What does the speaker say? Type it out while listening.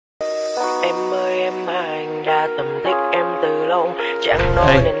Em ơi em à, anh đã tâm thích em từ lâu, chẳng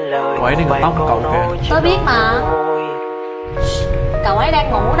nói nên lời. Quậy đi ngọc tóc cậu kìa. Tôi biết mà. Cậu ấy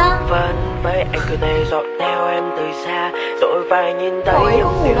đang ngủ đó. Vẫn vậy anh cứ thế dõi theo em từ xa, rồi phải nhìn thấy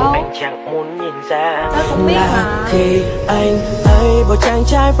điều anh chẳng muốn nhìn ra. Tôi cũng biết mà. Khi anh thấy một chàng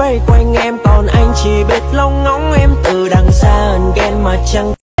trai vây quanh em, còn anh chỉ biết lông ngóng em từ đằng xa, ghen mà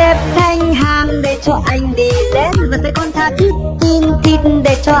chẳng xếp thanh hàng để cho anh đi đến, và tay con tha thiết tin thịt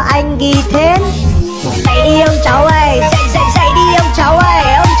để cho anh ghi thêm. Dậy đi ông cháu ơi, dậy đi ông cháu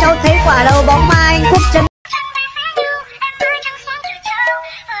ơi, ông cháu thấy quả đầu bóng mai anh thuốc chân.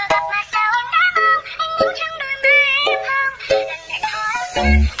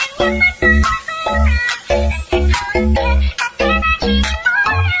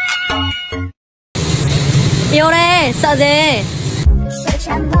 Yêu đi, sợ gì? Sợ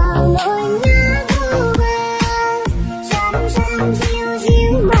chạm vào nỗi nhớ vô vàng, chạm chạm dịu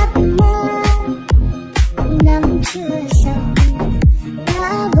dịu mặt mơ. Năm chưa xong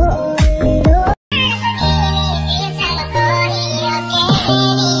đã vội đôi.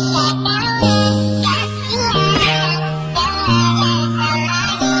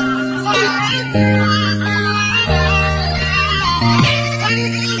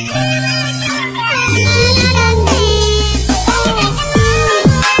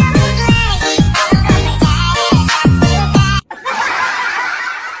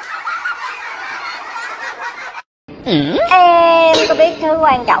 Em có biết thứ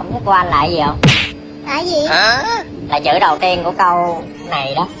quan trọng nhất của anh là gì không? Là gì? Là chữ đầu tiên của câu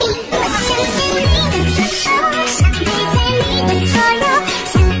này đó.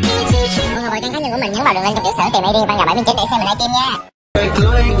 Ủng hộ bài đăng cá nhân của mình, nhấn vào đường link trong tiểu sử tìm ID Văn Giàu 79 để xem mình livestream nha.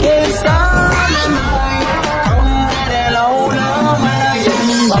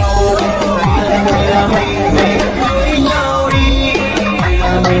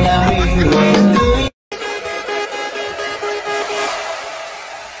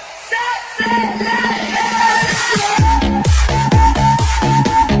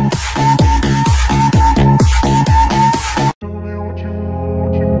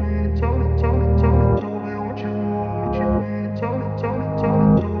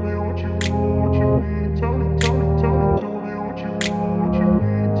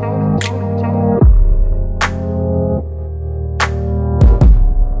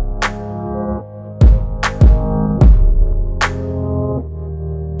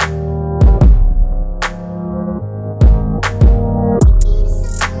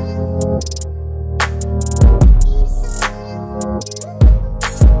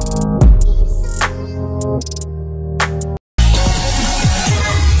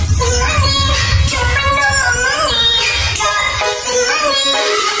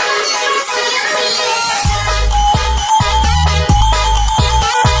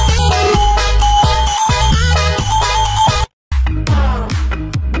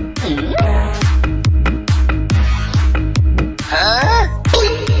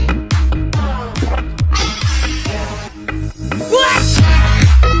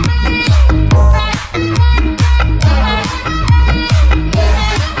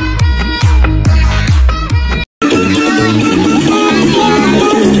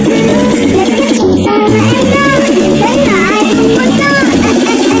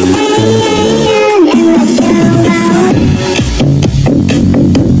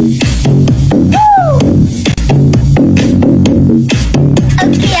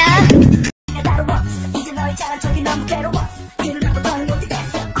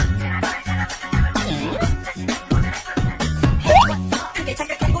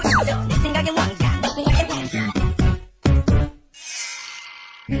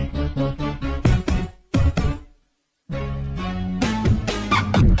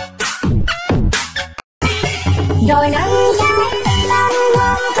 Rồi nắng cháy lên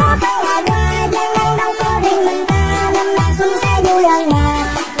hôm có cái ngày qua, gian nan đâu có riêng mình ta, năm nay xuân sẽ vui hơn mà.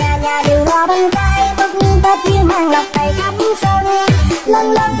 Nhà nhà đều lo bánh trái, tất nhiên Tết chia mang lọc đầy khắp sân,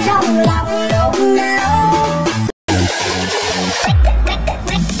 lần lần trong lòng lúc nào. Em có bé cà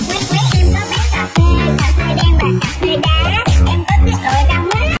phê đen và cà phê đá, em thích biết loại cam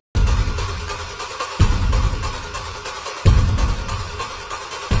á.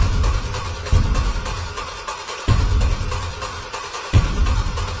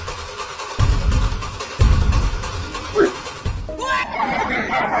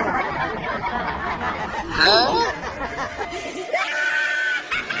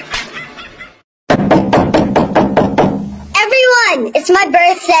 Everyone, it's my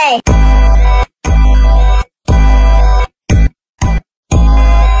birthday.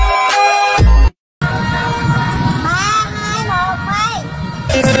 Ba, hai, một, quay.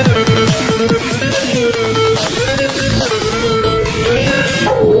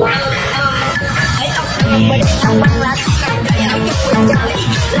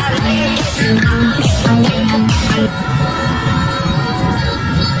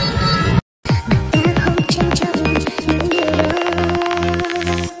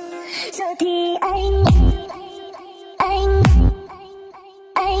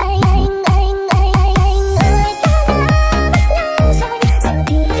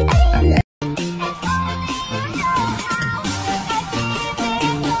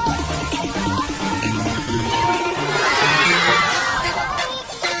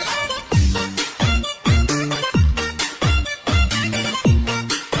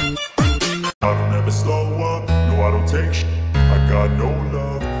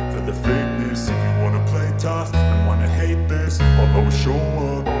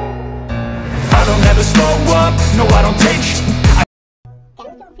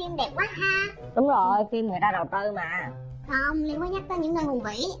 Cảnh trong phim đẹp quá ha. Đúng rồi, phim người ta đầu tư mà. Không, Liên có nhắc tới những nơi hùng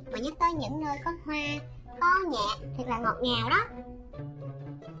vĩ, mà nhắc tới những nơi có hoa, có nhạc, thật là ngọt ngào đó.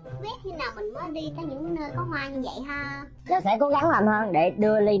 Biết khi nào mình mới đi tới những nơi có hoa như vậy ha. Cháu sẽ cố gắng làm hơn để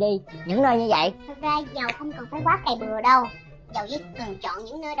đưa Ly đi những nơi như vậy. Thật ra Giàu không cần phải quá cày bừa đâu. Giàu chỉ cần chọn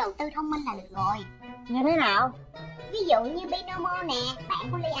những nơi đầu tư thông minh là được rồi. Như thế nào? Ví dụ như Binomo nè, bạn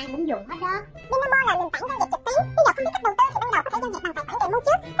của Ly ai cũng dùng hết đó. Binomo là nền tảng giao dịch trực tuyến. Nếu Giàu không biết cách đầu tư thì ban đầu có thể giao dịch bằng tài khoản demo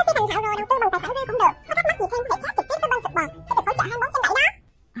trước. Sau khi thành thạo rồi đầu tư bằng tài khoản riêng cũng được. Có thắc mắc gì thêm có thể chat trực tiếp với bên support sẽ được hỗ trợ 24/7 đó.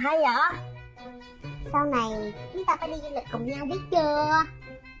 Hay vậy? Sau này chúng ta phải đi du lịch cùng nhau biết chưa?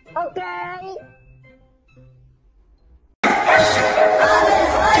 Ok.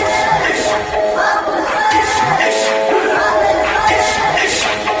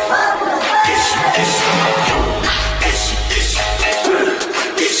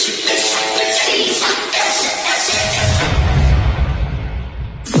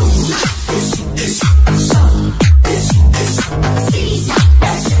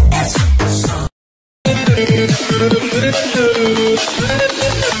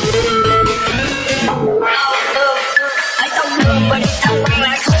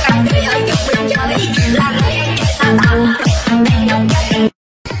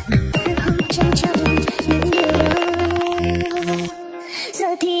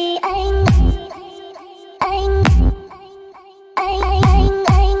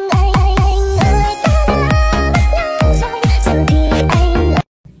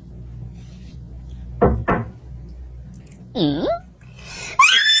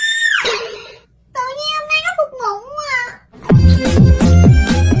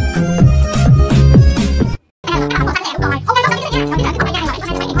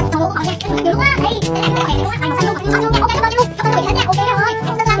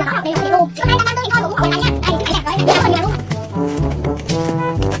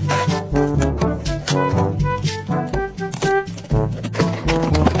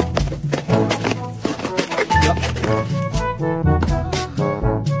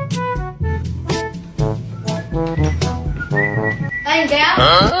 Ê kìa,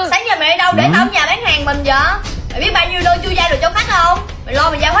 sáng giờ mày đi đâu để tao ở nhà bán hàng mình vậy? Mày biết bao nhiêu đôi chui dây đồ cho khách không? Mày lo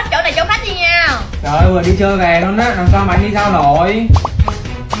mày giao hết chỗ này cho khách đi nha. Trời ơi, vừa đi chơi về luôn đó, làm sao mà anh đi sao nổi.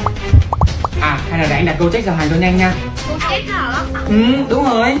 À, hay là để anh đặt câu check giao hàng cho nhanh nha. Câu check hả? Đúng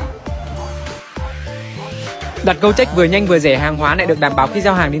rồi. Đặt câu check vừa nhanh vừa rẻ, hàng hóa lại được đảm bảo khi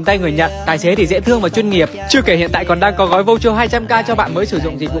giao hàng đến tay người nhận. Tài xế thì dễ thương và chuyên nghiệp. Chưa kể hiện tại còn đang có gói voucher 200k cho bạn mới sử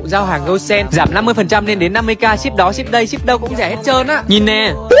dụng dịch vụ giao hàng GoSend, giảm 50% lên đến 50k, ship đó, ship đây, ship đâu cũng rẻ hết trơn á. Nhìn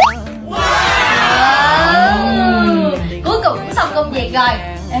nè. Cuối cùng cũng xong công việc rồi.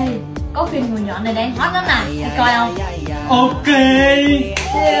 Ê, có phim người nhỏ này đang hot lắm nè, đi coi không? Ok.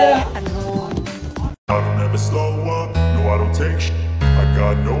 I don't ever slow up, no I don't take sh**. I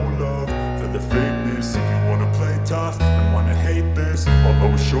got no love for the fakeness.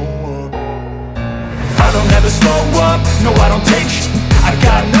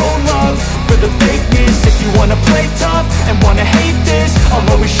 If you wanna play tough and wanna hate this, I'll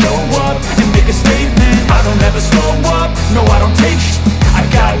always show up and make a statement. I don't ever slow up, no I don't take sh**. I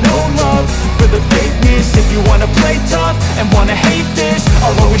got no love for the fakeness. If you wanna play tough and wanna hate this,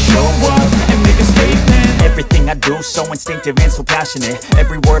 I'll always show up and make a statement. Everything I do so instinctive and so passionate.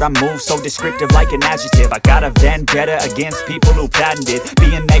 Every word I move so descriptive like an adjective. I got a vendetta against people who patented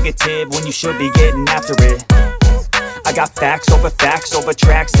being negative when you should be getting after it. I got facts over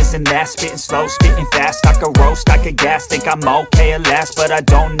tracks, this and that, spitting slow, spitting fast. I could roast, I could gas, think I'm okay at last, but I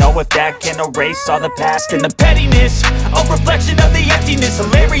don't know if that can erase all the past. And the pettiness, a reflection of the emptiness.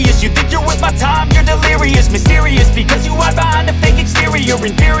 Hilarious, you think you're with my time, you're delirious. Mysterious, because you hide behind a fake exterior.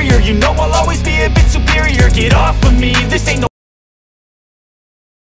 Inferior, you know I'll always be a bit superior. Get off of me, this ain't no